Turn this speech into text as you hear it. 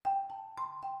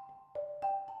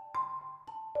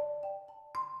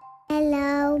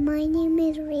Hello, my name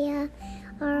is Ria,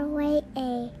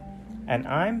 R-Y-A. And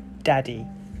I'm Daddy,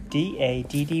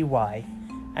 D-A-D-D-Y.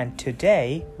 And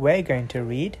today we're going to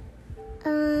read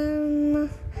Going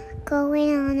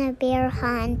on a Bear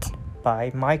Hunt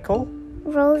by Michael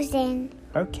Rosen.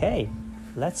 Okay,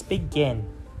 let's begin.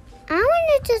 I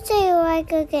wanted to say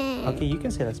like again. Okay, you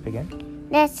can say let's begin.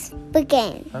 Let's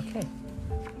begin. Okay.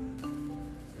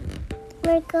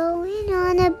 We're going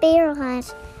on a bear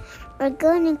hunt. We're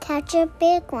going to catch a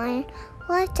big one.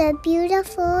 What a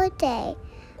beautiful day.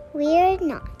 We're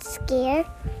not scared.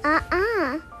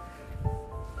 I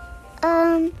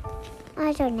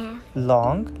don't know.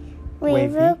 Long,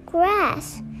 River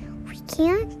grass. We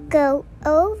can't go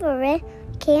over it.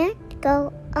 Can't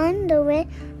go under it.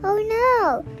 Oh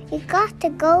no, you got to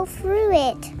go through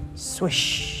it.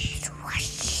 Swish,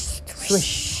 Swish,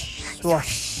 swish,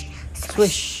 swash,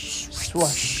 swish,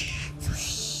 swash.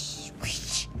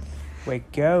 swish. We're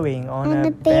going on On a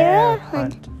a bear bear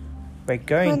hunt. We're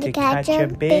going Want to catch a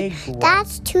big one.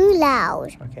 That's too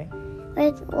loud. Okay.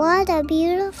 What a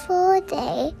beautiful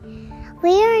day.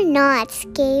 We're not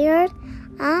scared.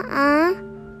 A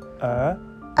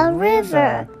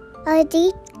river. A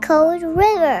deep, cold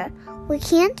river. We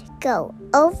can't go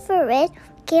over it.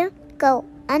 Can't go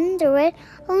under it.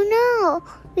 Oh no,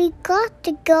 we got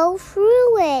to go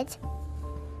through it.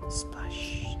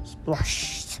 Splash,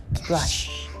 splash, splash,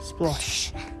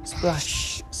 splash,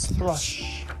 splash, splash.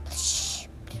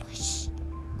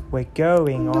 We're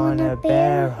going on a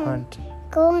bear hunt.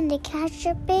 Going to catch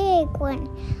a big one.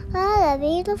 What a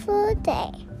beautiful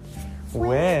day.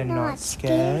 We're not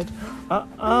scared.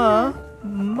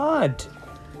 Mud.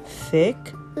 Thick.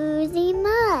 Oozy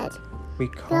mud. We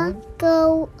Can't can't.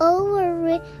 go over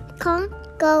it. Can't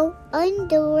go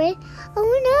under it.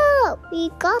 Oh no, we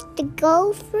got to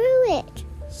go through it.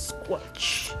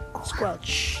 Squelch,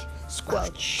 squelch,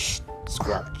 squelch,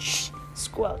 squelch,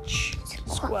 squelch,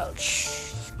 squelch.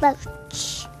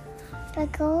 Squelch. We're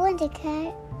going to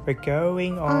We're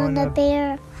going on a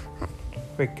bear.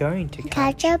 We're going to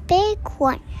Catch a big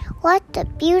one. What a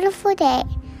beautiful day.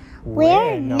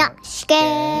 We're not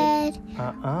scared.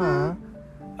 A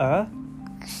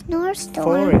Snowstorm.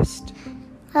 forest.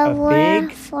 A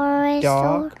big, forest.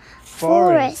 dark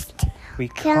forest. We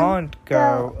can't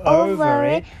go over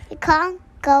it. We can't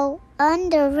go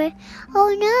under it. Oh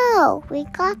no, we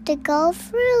got to go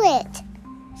through it.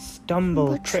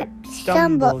 Stumble, trip,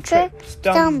 stumble, trip,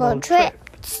 stumble, trip.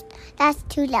 That's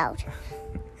too loud.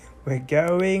 We're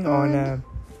going on a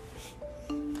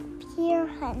Bear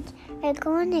hunt. We're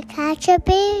going to catch a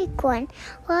big one.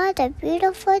 What a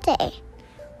beautiful day.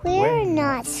 We're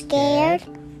not scared.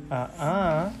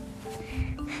 A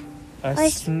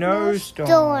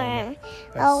snowstorm.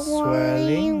 A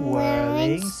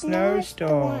Whirling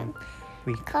snowstorm.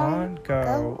 We can't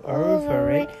go over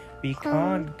it. We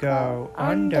can't go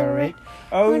under it.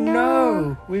 Oh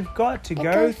no, we've got to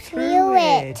go through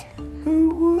it.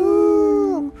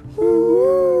 Hoo-hoo,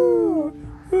 hoo-hoo,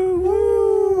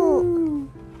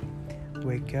 hoo-hoo.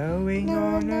 We're going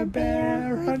on a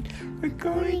bear hunt. We're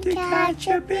going to catch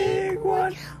a big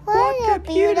one. What a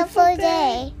beautiful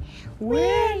day.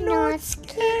 We're not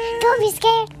scared. Don't be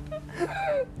scared.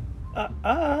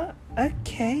 A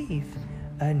cave.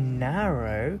 A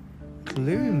narrow,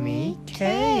 gloomy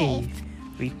cave.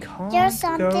 We can't There's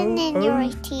something go in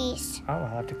your teeth. Oh, I'll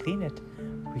have to clean it.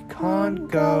 We can't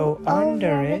go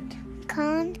under it.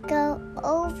 Can't go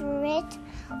over it.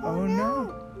 Oh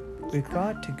no. We've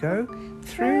got to go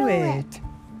through it.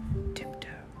 Tiptoe,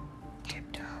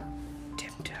 tiptoe,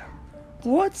 tiptoe.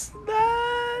 What's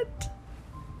that?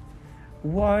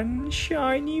 One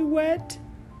shiny wet,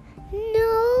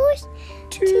 Nose.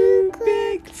 two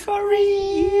big furry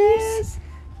ears,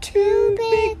 two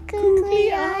big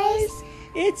googly eyes.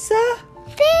 It's a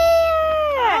Bear.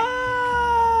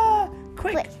 ah!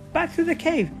 Quick, Quick. back through the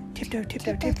cave. Tiptoe,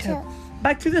 tiptoe, tiptoe. Tiptoe.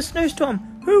 Back through the snowstorm.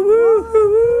 Hoo-woo,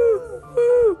 hoo-woo,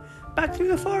 hoo-woo. Back through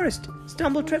the forest.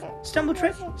 Stumble, trip, stumble,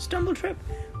 trip, stumble, trip.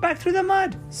 Back through the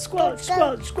mud. Squelch,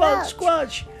 squelch, squelch,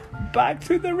 squelch. Back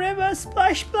through the river.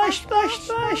 Splash, splash, splash,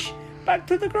 splash. Back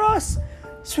through the grass.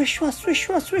 Swish, swash, swish,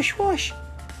 swash, swish, wash.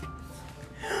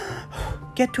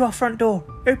 Get to our front door.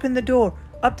 Open the door.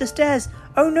 Up the stairs.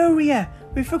 Oh no, Ria.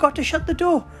 We forgot to shut the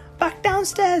door. Back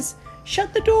downstairs.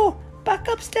 Shut the door. Back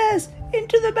upstairs.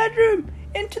 Into the bedroom.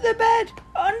 Into the bed.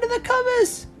 Under the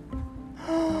covers.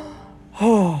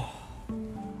 Oh.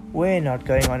 We're not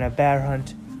going on a bear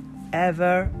hunt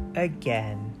ever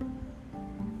again.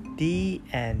 The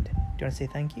end. Do you want to say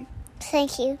thank you?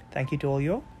 Thank you. Thank you to all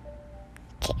your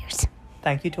Cheers.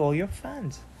 Thank you to all your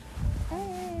fans.